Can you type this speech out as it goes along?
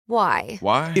Why?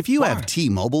 Why? If you have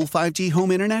T-Mobile 5G home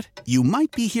internet, you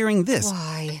might be hearing this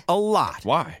Why? a lot.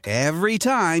 Why? Every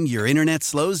time your internet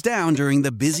slows down during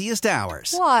the busiest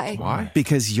hours. Why? Why?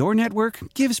 Because your network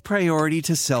gives priority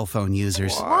to cell phone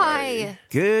users. Why?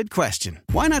 Good question.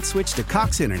 Why not switch to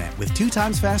Cox Internet with 2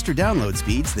 times faster download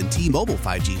speeds than T-Mobile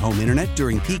 5G home internet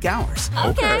during peak hours?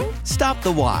 Okay. Stop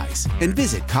the whys and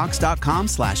visit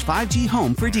cox.com/5G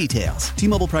home for details.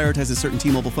 T-Mobile prioritizes certain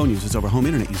T-Mobile phone users over home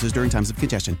internet users during times of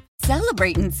congestion.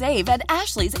 Celebrate and save at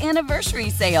Ashley's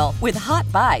Anniversary Sale. With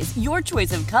Hot Buys, your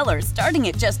choice of colors starting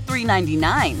at just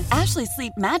 $3.99. Ashley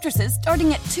Sleep mattresses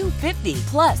starting at $2.50.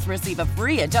 Plus, receive a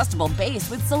free adjustable base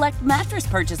with select mattress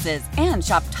purchases. And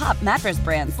shop top mattress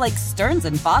brands like Stearns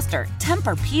 & Foster,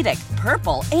 Tempur-Pedic,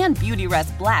 Purple, and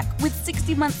Beautyrest Black with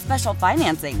 60-month special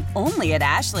financing. Only at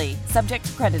Ashley. Subject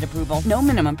to credit approval. No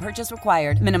minimum purchase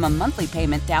required. Minimum monthly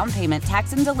payment, down payment,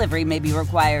 tax, and delivery may be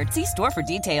required. See store for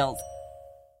details.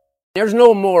 There's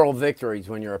no moral victories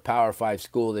when you're a Power 5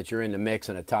 school that you're in the mix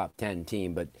in a top 10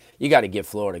 team, but you got to give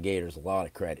Florida Gators a lot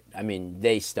of credit. I mean,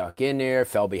 they stuck in there,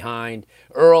 fell behind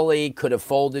early, could have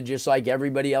folded just like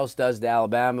everybody else does to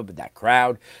Alabama, but that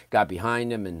crowd got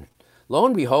behind them, and lo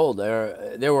and behold,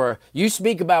 there were, you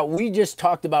speak about, we just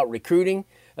talked about recruiting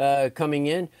coming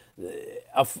in.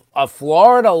 A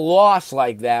Florida loss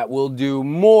like that will do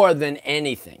more than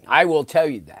anything. I will tell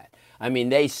you that. I mean,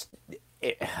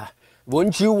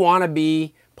 wouldn't you want to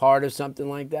be part of something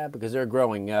like that? Because they're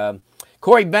growing.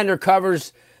 Corey Bender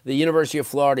covers the University of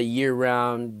Florida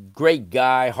year-round. Great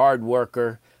guy, hard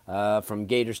worker from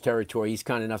Gators territory. He's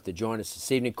kind enough to join us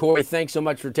this evening. Corey, thanks so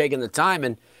much for taking the time.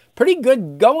 And pretty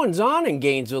good goings-on in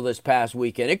Gainesville this past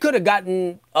weekend. It could have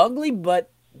gotten ugly, but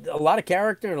a lot of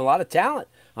character and a lot of talent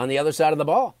on the other side of the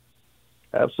ball.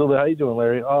 Absolutely. How you doing,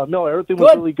 Larry? No, everything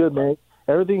was really good, man.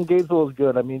 Everything in Gainesville was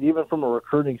good. I mean, even from a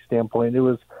recruiting standpoint, it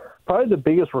was probably the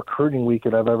biggest recruiting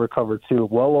weekend I've ever covered, too.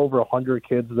 Well over 100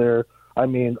 kids there. I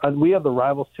mean, and we have the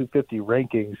Rivals 250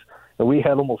 rankings, and we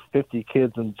had almost 50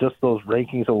 kids in just those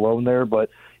rankings alone there. But,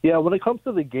 yeah, when it comes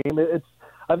to the game,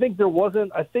 I think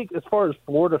as far as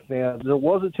Florida fans, there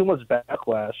wasn't too much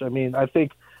backlash. I mean, I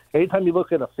think anytime you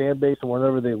look at a fan base and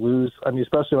whenever they lose, I mean,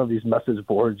 especially on these message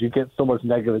boards, you get so much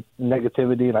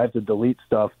negativity, and I have to delete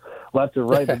stuff left and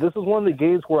right. But this is one of the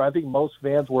games where I think most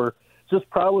fans were just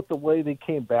proud with the way they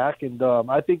came back. And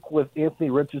I think with Anthony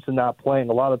Richardson not playing,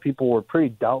 a lot of people were pretty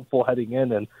doubtful heading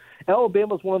in. And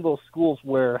Alabama's one of those schools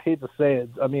where, I hate to say it,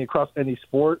 I mean, across any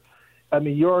sport, I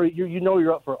mean, you're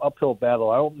up for an uphill battle.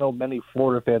 I don't know many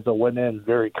Florida fans that went in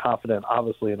very confident,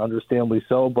 obviously, and understandably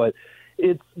so. But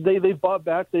they fought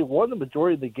back. They won the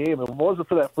majority of the game. If it wasn't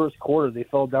for that first quarter, they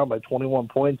fell down by 21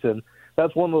 points. And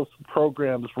that's one of those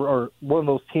programs or one of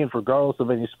those teams, regardless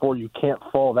of any sport, you can't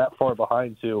fall that far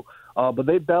behind to. But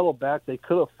they battled back. They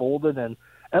could have folded. And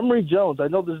Emory Jones, I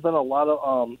know there's been a lot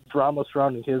of drama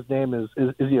surrounding his name. Is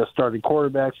he a starting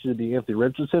quarterback? Should it be Anthony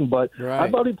Richardson? But right.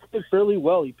 I thought he played fairly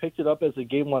well. He picked it up as the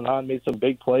game went on, made some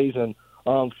big plays. And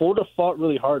Florida fought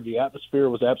really hard. The atmosphere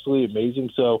was absolutely amazing.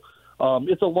 So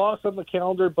it's a loss on the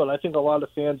calendar, but I think a lot of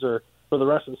fans are, for the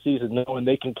rest of the season, knowing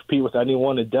they can compete with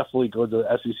anyone and definitely go to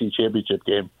the SEC championship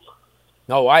game.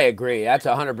 No, I agree. That's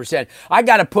 100%. I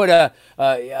got to put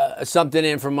something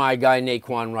in for my guy,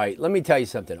 Naquan Wright. Let me tell you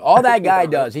something. All that guy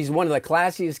does, he's one of the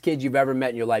classiest kids you've ever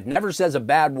met in your life. Never says a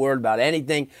bad word about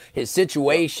anything, his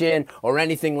situation, or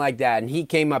anything like that. And he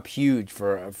came up huge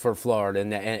for Florida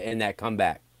in that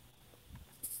comeback.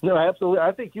 No, absolutely.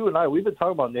 I think you and we've been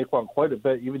talking about Naquan quite a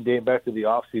bit, even dating back to the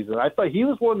offseason. I thought he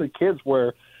was one of the kids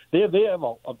where they have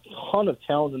a ton of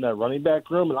talent in that running back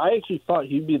room, and I actually thought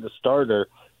he'd be the starter,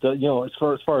 as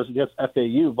far as against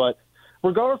FAU. But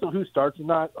regardless of who starts or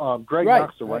not, Greg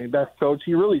Knox, the running back coach,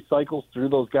 he really cycles through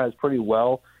those guys pretty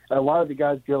well. And a lot of the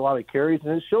guys get a lot of carries,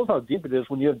 and it shows how deep it is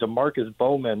when you have DeMarcus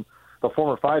Bowman, the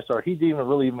former 5-star. He didn't I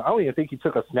don't even think he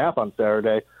took a snap on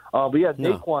Saturday. But yeah,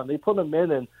 Naquan, they put him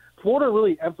in, and Florida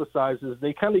really emphasizes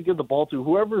they kind of give the ball to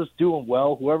whoever's doing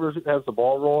well, whoever has the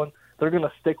ball rolling, they're going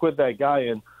to stick with that guy.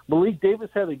 And Malik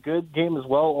Davis had a good game as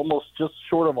well, almost just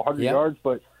short of 100 yards,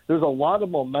 but there's a lot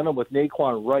of momentum with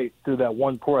Naquan Wright through that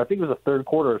one quarter. I think it was the third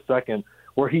quarter or second,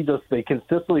 where they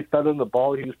consistently fed him the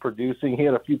ball he was producing. He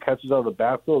had a few catches out of the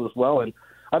backfield as well. And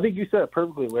I think you said it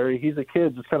perfectly, Larry. He's a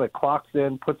kid, just kind of clocks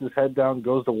in, puts his head down,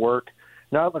 goes to work.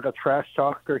 Not like a trash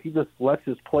talker. He just lets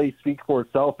his play speak for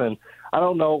itself. And I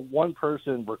don't know one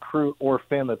person, recruit or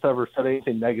fan, that's ever said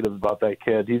anything negative about that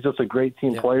kid. He's just a great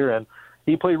team player, and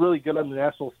he played really good on the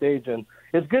national stage. And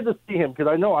it's good to see him because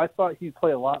I thought he'd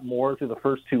play a lot more through the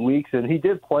first 2 weeks, and he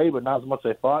did play, but not as much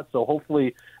as I thought. So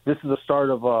hopefully this is the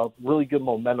start of a really good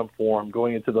momentum for him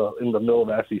going in the middle of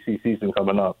the SEC season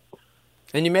coming up.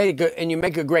 And you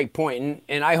make a great point,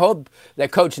 and I hope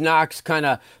that Coach Knox kind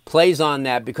of plays on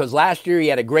that, because last year he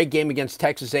had a great game against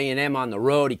Texas A&M on the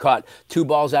road. He caught 2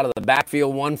 balls out of the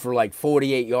backfield, one for like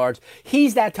 48 yards.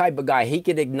 He's that type of guy. He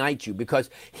could ignite you because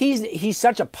he's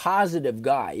such a positive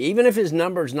guy. Even if his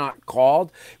number's not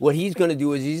called, what he's going to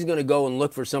do is he's going to go and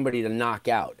look for somebody to knock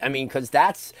out. I mean, because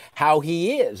that's how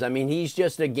he is. I mean, he's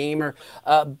just a gamer.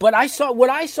 But what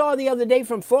I saw the other day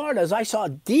from Florida is I saw a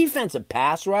defensive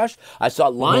pass rush. I saw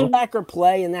linebacker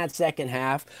play in that second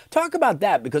half. Talk about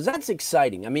that, because that's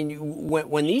exciting. I mean,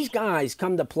 when these guys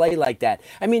come to play like that,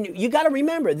 I mean, you got to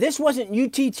remember, this wasn't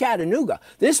UT Chattanooga.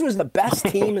 This was the best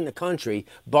team in the country,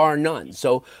 bar none.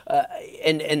 So,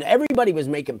 and everybody was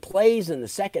making plays in the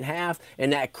second half,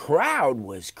 and that crowd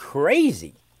was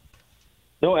crazy.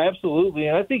 No, absolutely.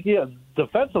 And I think,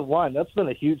 defensive line, that's been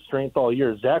a huge strength all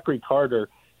year. Zachary Carter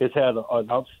has had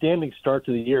an outstanding start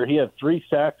to the year. He had 3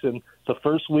 sacks in the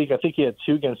first week. I think he had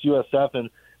 2 against USF. And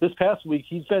this past week,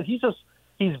 he's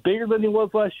bigger than he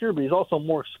was last year, but he's also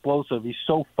more explosive. He's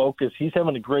so focused. He's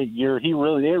having a great year. They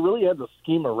really had the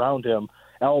scheme around him,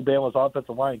 Alabama's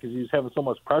offensive line, because he was having so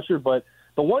much pressure. But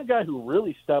the one guy who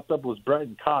really stepped up was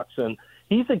Brenton Cox. And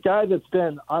he's a guy that's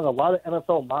been on a lot of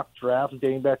NFL mock drafts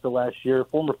dating back to last year,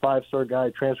 former 5-star guy,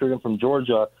 transferred in from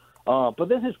Georgia. But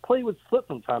then his play would slip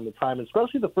from time to time,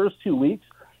 especially the first 2 weeks.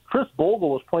 Chris Bogle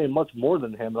was playing much more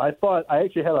than him. And I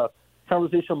actually had a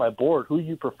conversation on my board, who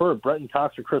you prefer, Brenton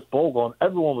Cox or Chris Bogle, and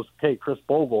everyone was, okay, Chris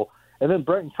Bogle. And then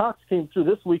Brenton Cox came through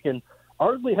this week and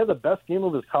arguably had the best game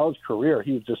of his college career.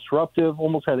 He was disruptive,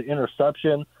 almost had an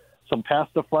interception, some pass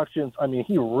deflections. I mean,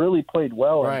 he really played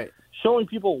well. Right. And showing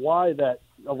people why that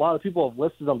a lot of people have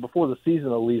listed him before the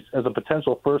season, at least, as a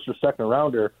potential first or second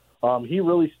rounder. He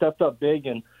really stepped up big.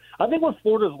 And I think with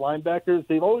Florida's linebackers,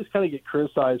 they've always kind of get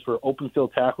criticized for open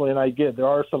field tackling. And I get there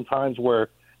are some times where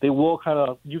they will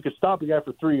you could stop a guy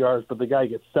for 3 yards, but the guy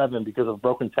gets 7 because of a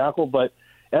broken tackle. But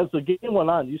as the game went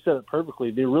on, you said it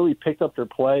perfectly, they really picked up their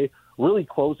play, really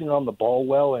closing on the ball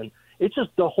well. And it's just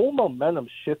the whole momentum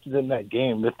shifted in that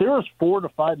game. If there was 4 to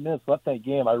 5 minutes left in that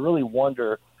game, I really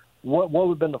wonder what would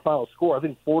have been the final score. I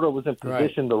think Florida was in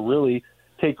position to really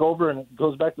take over, and it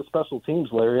goes back to special teams,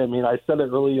 Larry. I mean, I said it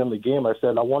early in the game. I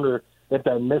said, I wonder if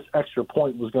that missed extra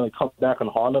point was going to come back and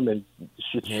haunt them, and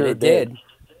it did.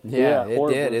 Yeah,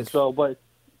 it did. But,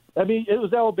 I mean, it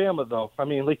was Alabama, though. I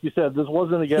mean, like you said, this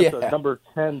wasn't against a number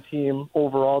 10 team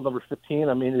overall, number 15.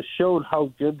 I mean, it showed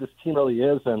how good this team really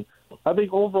is, and I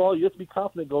think overall you have to be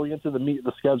confident going into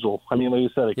the schedule. I mean, like you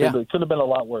said, it could have been a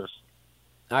lot worse.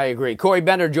 I agree. Corey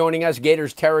Bender joining us,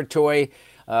 Gators territory.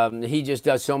 He just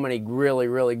does so many really,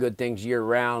 really good things year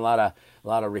round. A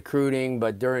lot of recruiting,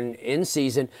 but during in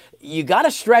season, you got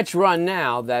a stretch run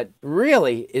now that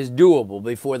really is doable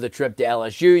before the trip to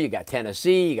LSU. You got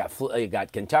Tennessee, you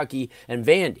got Kentucky and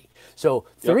Vandy. So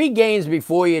 3 games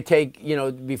before you take,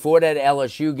 before that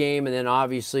LSU game, and then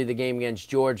obviously the game against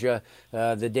Georgia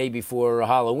the day before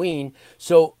Halloween.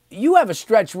 So you have a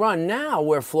stretch run now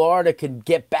where Florida could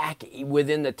get back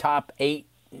within the top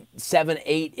 7,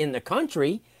 8 in the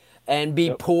country and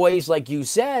be poised, like you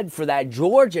said, for that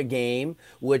Georgia game,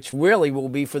 which really will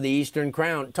be for the Eastern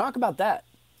Crown. Talk about that.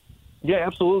 Yeah,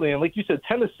 absolutely. And like you said,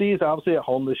 Tennessee is obviously at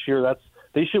home this year.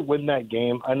 They should win that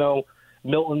game. I know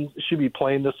Milton should be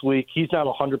playing this week. He's not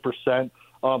 100%.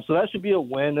 So that should be a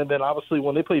win. And then obviously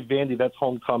when they play Vandy, that's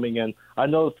homecoming. And I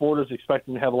know that Florida's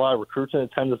expecting to have a lot of recruits in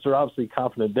attendance. They're obviously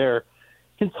confident there.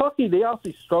 Kentucky, they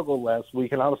obviously struggled last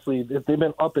week, and obviously they've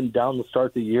been up and down to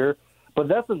start the year. But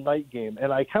that's a night game,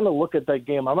 and I kind of look at that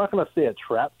game. I'm not going to say a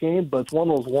trap game, but it's one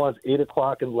of those ones, 8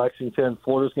 o'clock in Lexington.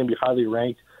 Florida's going to be highly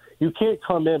ranked. You can't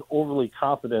come in overly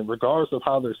confident, regardless of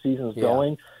how their season's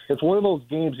going. It's one of those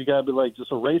games you got to be like,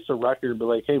 just erase a record and be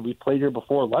like, hey, we played here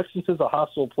before. Lexington's a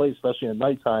hostile place, especially at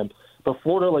nighttime. But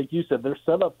Florida, like you said, they're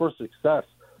set up for success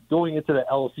going into the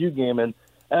LSU game. And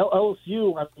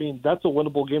LSU, I mean, that's a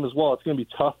winnable game as well. It's going to be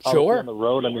tough on the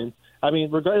road. I mean,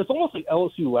 it's almost like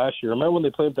LSU last year. Remember when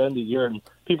they played at the end of the year and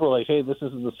people were like, hey, this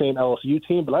isn't the same LSU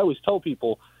team? But I always tell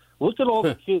people, look at all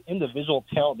the individual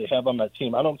talent they have on that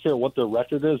team. I don't care what their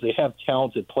record is. They have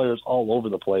talented players all over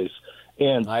the place.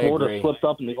 And Florida slipped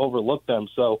up and they overlooked them.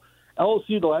 So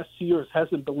LSU the last 2 years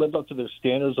hasn't lived up to their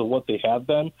standards of what they have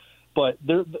been. But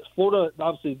Florida,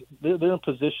 obviously, they're in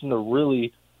position to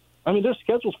really – I mean, their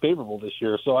schedule's favorable this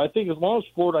year. So I think as long as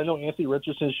Florida – I know Anthony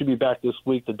Richardson should be back this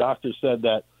week. The doctor said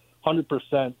that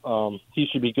 100% he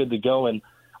should be good to go. And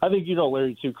I think,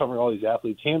 Larry, too, covering all these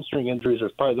athletes, hamstring injuries are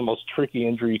probably the most tricky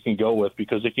injury you can go with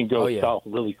because it can go south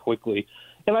really quickly.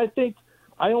 And I think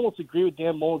I almost agree with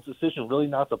Dan Mullen's decision really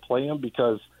not to play him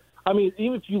because I mean,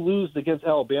 even if you lose against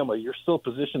Alabama, you're still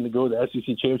positioned to go to the SEC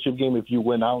championship game if you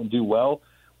win out and do well.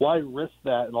 Why risk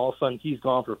that? And all of a sudden he's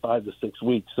gone for 5 to 6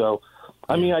 weeks. So,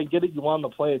 I mean, I get it. You want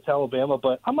him to play at Alabama,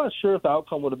 but I'm not sure if the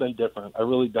outcome would have been different. I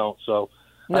really don't. So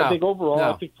I think overall,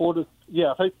 I think Florida's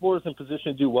in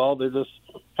position to do well. They just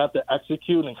have to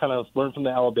execute and kind of learn from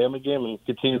the Alabama game and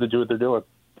continue to do what they're doing.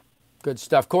 Good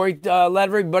stuff. Corey, let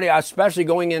everybody, especially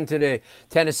going into the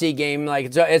Tennessee game,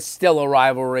 like it's still a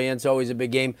rivalry and it's always a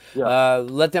big game. Yeah.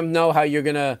 Let them know how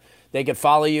they can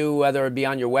follow you, whether it be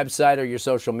on your website or your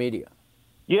social media.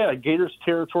 Yeah,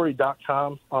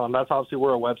 GatorsTerritory.com. That's obviously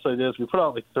where our website is. We put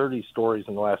out like 30 stories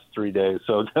in the last 3 days,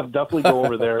 so definitely go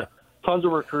over there. Tons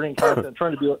of recruiting content.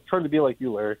 Trying to be like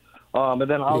you, Larry. And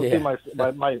then obviously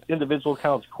my individual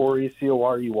account's Corey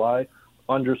 _Bender,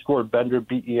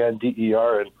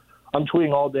 BENDER, and I'm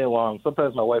tweeting all day long.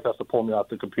 Sometimes my wife has to pull me off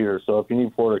the computer. So if you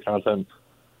need Florida content,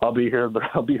 I'll be here.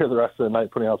 I'll be here the rest of the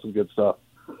night putting out some good stuff.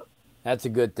 That's a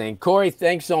good thing. Corey,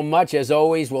 thanks so much. As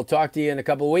always, we'll talk to you in a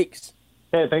couple of weeks.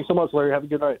 Hey, thanks so much, Larry. Have a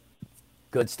good night.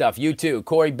 Good stuff. You too.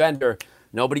 Corey Bender.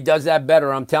 Nobody does that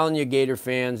better. I'm telling you, Gator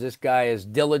fans, this guy is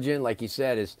diligent. Like you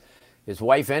said, his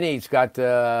wife, and he's got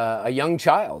a young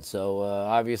child. So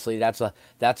obviously that's a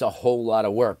whole lot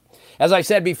of work. As I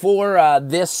said before,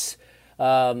 this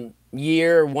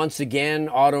year, once again,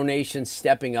 AutoNation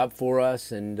stepping up for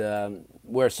us, and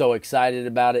we're so excited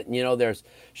about it. And, you know, there's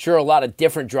sure a lot of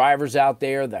different drivers out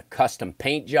there, the custom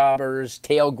paint jobbers,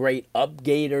 tailgate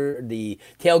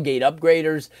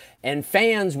upgraders, and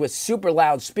fans with super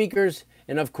loud speakers,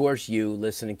 and, of course, you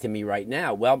listening to me right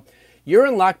now. Well, you're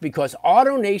in luck because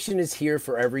AutoNation is here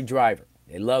for every driver.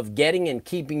 They love getting and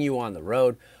keeping you on the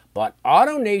road. But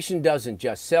AutoNation doesn't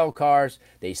just sell cars,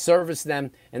 they service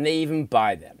them, and they even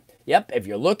buy them. Yep, if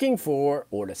you're looking for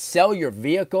or to sell your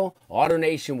vehicle,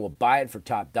 AutoNation will buy it for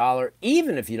top dollar,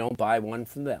 even if you don't buy one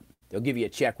from them. They'll give you a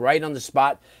check right on the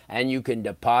spot, and you can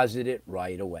deposit it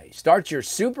right away. Start your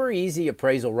super easy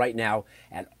appraisal right now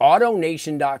at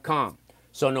AutoNation.com.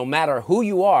 So no matter who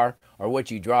you are or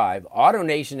what you drive,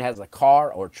 AutoNation has a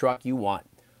car or truck you want.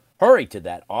 Hurry to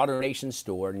that AutoNation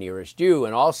store nearest you.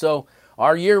 And also,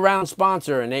 our year-round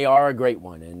sponsor, and they are a great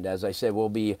one. And as I said, we'll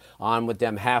be on with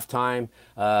them halftime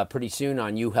pretty soon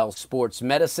on UHealth Sports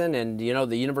Medicine. And, you know,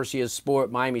 the University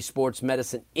of Miami Sports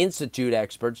Medicine Institute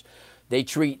experts, they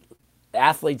treat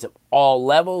athletes of all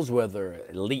levels, whether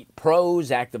elite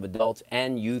pros, active adults,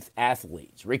 and youth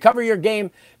athletes. Recover your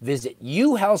game. Visit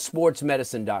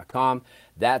uhealthsportsmedicine.com.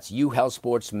 That's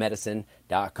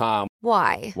uhealthsportsmedicine.com.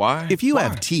 Why? If you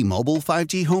have T-Mobile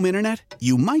 5G home internet,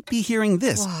 you might be hearing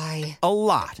this Why? a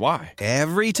lot. Why?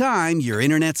 Every time your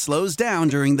internet slows down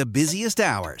during the busiest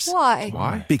hours.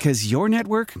 Why? Because your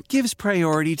network gives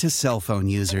priority to cell phone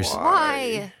users.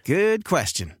 Why? Good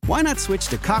question. Why not switch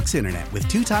to Cox Internet with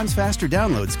 2 times faster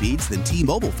download speeds than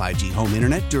T-Mobile 5G home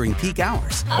internet during peak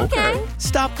hours? Okay.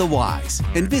 Stop the whys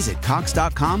and visit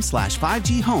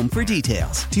cox.com/5G home for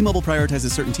details. T-Mobile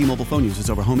prioritizes certain T-Mobile phone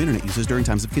users over home internet users during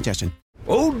times of congestion.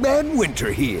 Old Man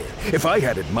Winter here. If I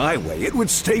had it my way, it would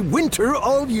stay winter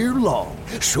all year long.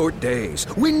 Short days,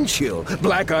 wind chill,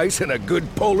 black ice, and a good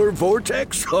polar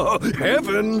vortex. Oh,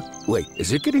 heaven. Wait,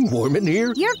 is it getting warm in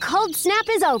here? Your cold snap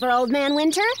is over, Old Man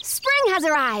Winter. Spring has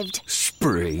arrived.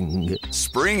 Spring.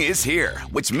 Spring is here,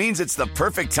 which means it's the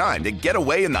perfect time to get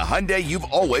away in the Hyundai you've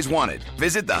always wanted.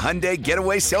 Visit the Hyundai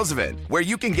Getaway Sales Event, where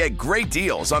you can get great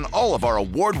deals on all of our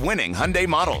award-winning Hyundai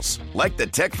models, like the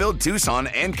tech-filled Tucson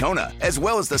and Kona, as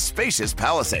well as the spacious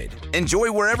Palisade.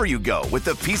 Enjoy wherever you go with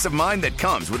the peace of mind that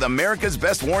comes with America's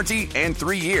best warranty and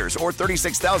 3 years or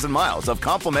 36,000 miles of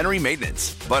complimentary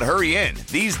maintenance. But hurry in,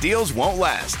 these deals won't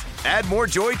last. Add more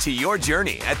joy to your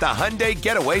journey at the Hyundai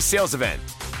Getaway Sales Event.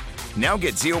 Now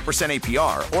get 0%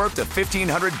 APR or up to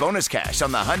 $1,500 bonus cash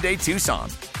on the Hyundai Tucson.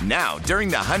 Now, during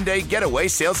the Hyundai Getaway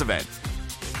Sales Event.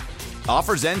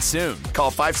 Offers end soon.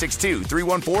 Call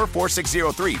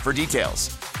 562-314-4603 for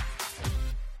details.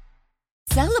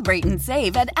 Celebrate and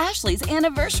save at Ashley's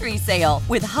Anniversary Sale.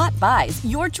 With Hot Buys,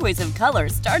 your choice of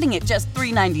colors starting at just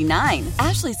 $3.99.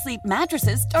 Ashley Sleep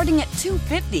mattresses starting at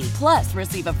 $2.50. Plus,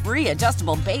 receive a free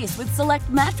adjustable base with select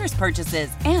mattress purchases.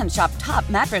 And shop top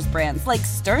mattress brands like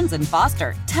Stearns &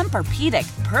 Foster,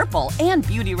 Tempur-Pedic, Purple, and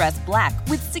Beautyrest Black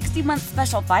with 60-month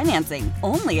special financing.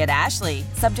 Only at Ashley.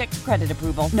 Subject to credit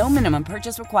approval. No minimum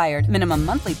purchase required. Minimum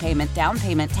monthly payment, down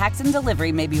payment, tax, and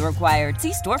delivery may be required.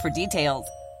 See store for details.